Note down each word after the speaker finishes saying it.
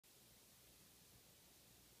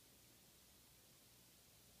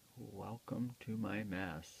welcome to my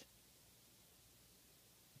mess.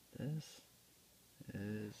 This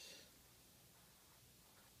is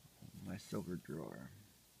my silver drawer.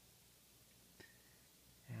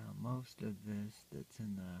 Now most of this that's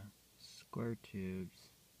in the square tubes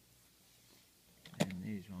and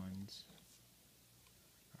these ones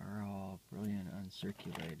are all brilliant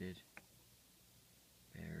uncirculated.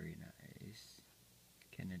 Very nice.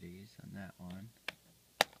 Kennedy's on that one.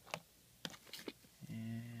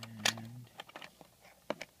 And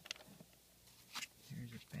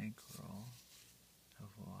here's a bankroll of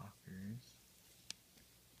Walkers.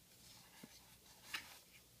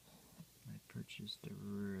 I purchased a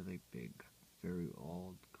really big, very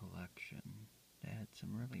old collection. They had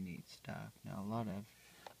some really neat stuff. Now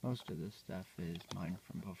most of this stuff is mine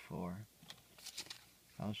from before.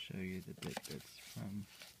 I'll show you the bit that's from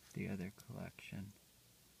the other collection.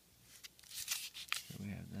 So we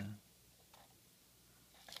have the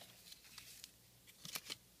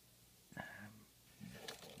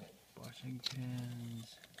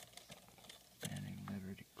Washingtons, Banning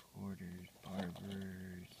Liberty Quarters,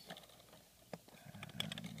 Barbers,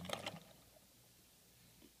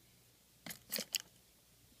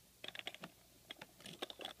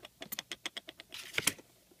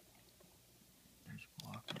 there's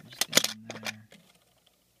Walkers down there.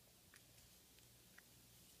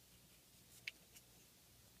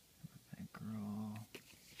 Bankroll.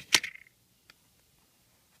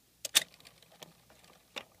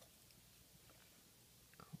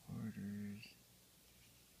 Quarters.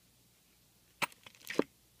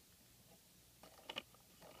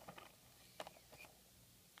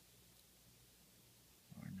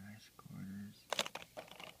 More nice quarters.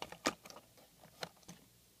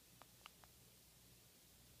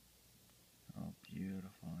 All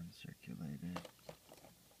beautiful and circulated.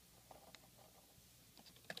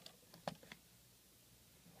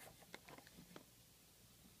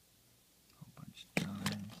 Whole bunch of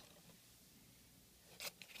dimes.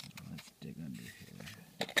 Let's dig under here.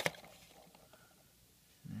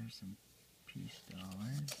 There's some piece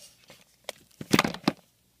dollars.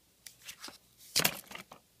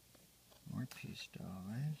 More piece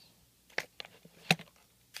dollars.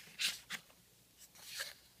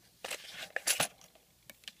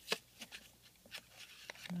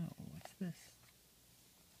 Oh, what's this?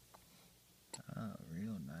 Oh,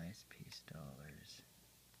 real nice piece dollars.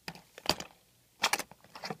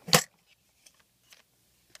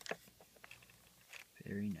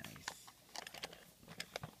 Very nice.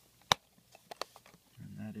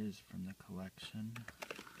 And that is from the collection.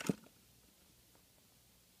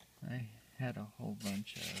 I had a whole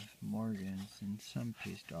bunch of Morgans and some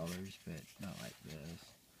piece dollars, but not like this.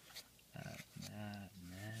 That,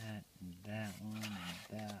 and that one,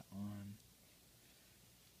 and that one.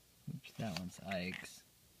 Oops, that one's Ike's.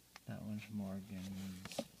 That one's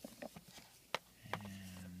Morgan's.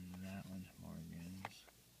 And that one's Morgan's.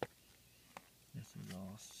 This is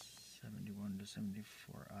all 71 to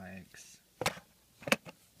 74 Ike's.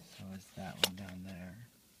 So is that one down there.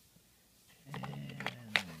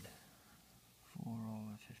 And 4 all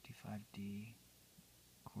of 55D.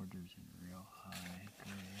 Quarters in real high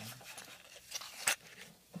grade.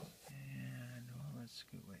 And well, let's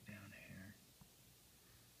scoot way down here.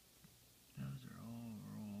 Those are all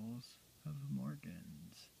rolls of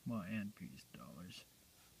Morgans. Well, and piece dollars.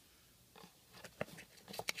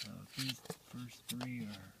 So these first 3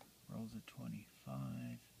 are rolls of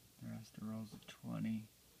 25. The rest are rolls of 20.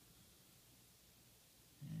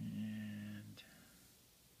 And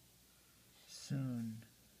soon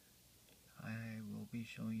I will be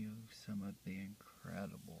showing you some of the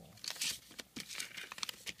incredible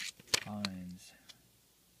finds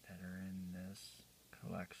that are in this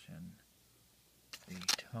collection. The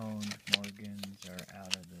toned Morgans are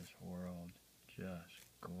out of this world. Just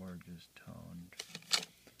gorgeous toned.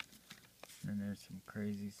 And then there's some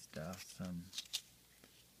crazy stuff, some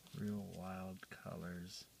real wild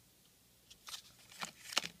colors.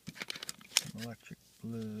 Some electric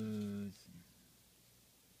blues,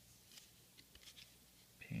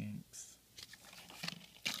 pinks,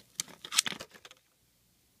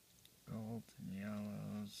 golds and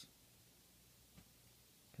yellows.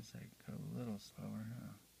 Guess I go a little slower,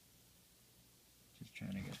 huh? Just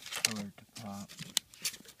trying to get the color to pop.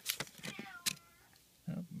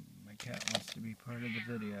 Oh, my cat wants to be part of the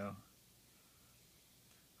video.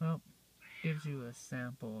 Well, gives you a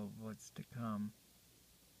sample of what's to come.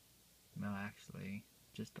 Well, actually,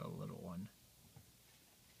 just a little one.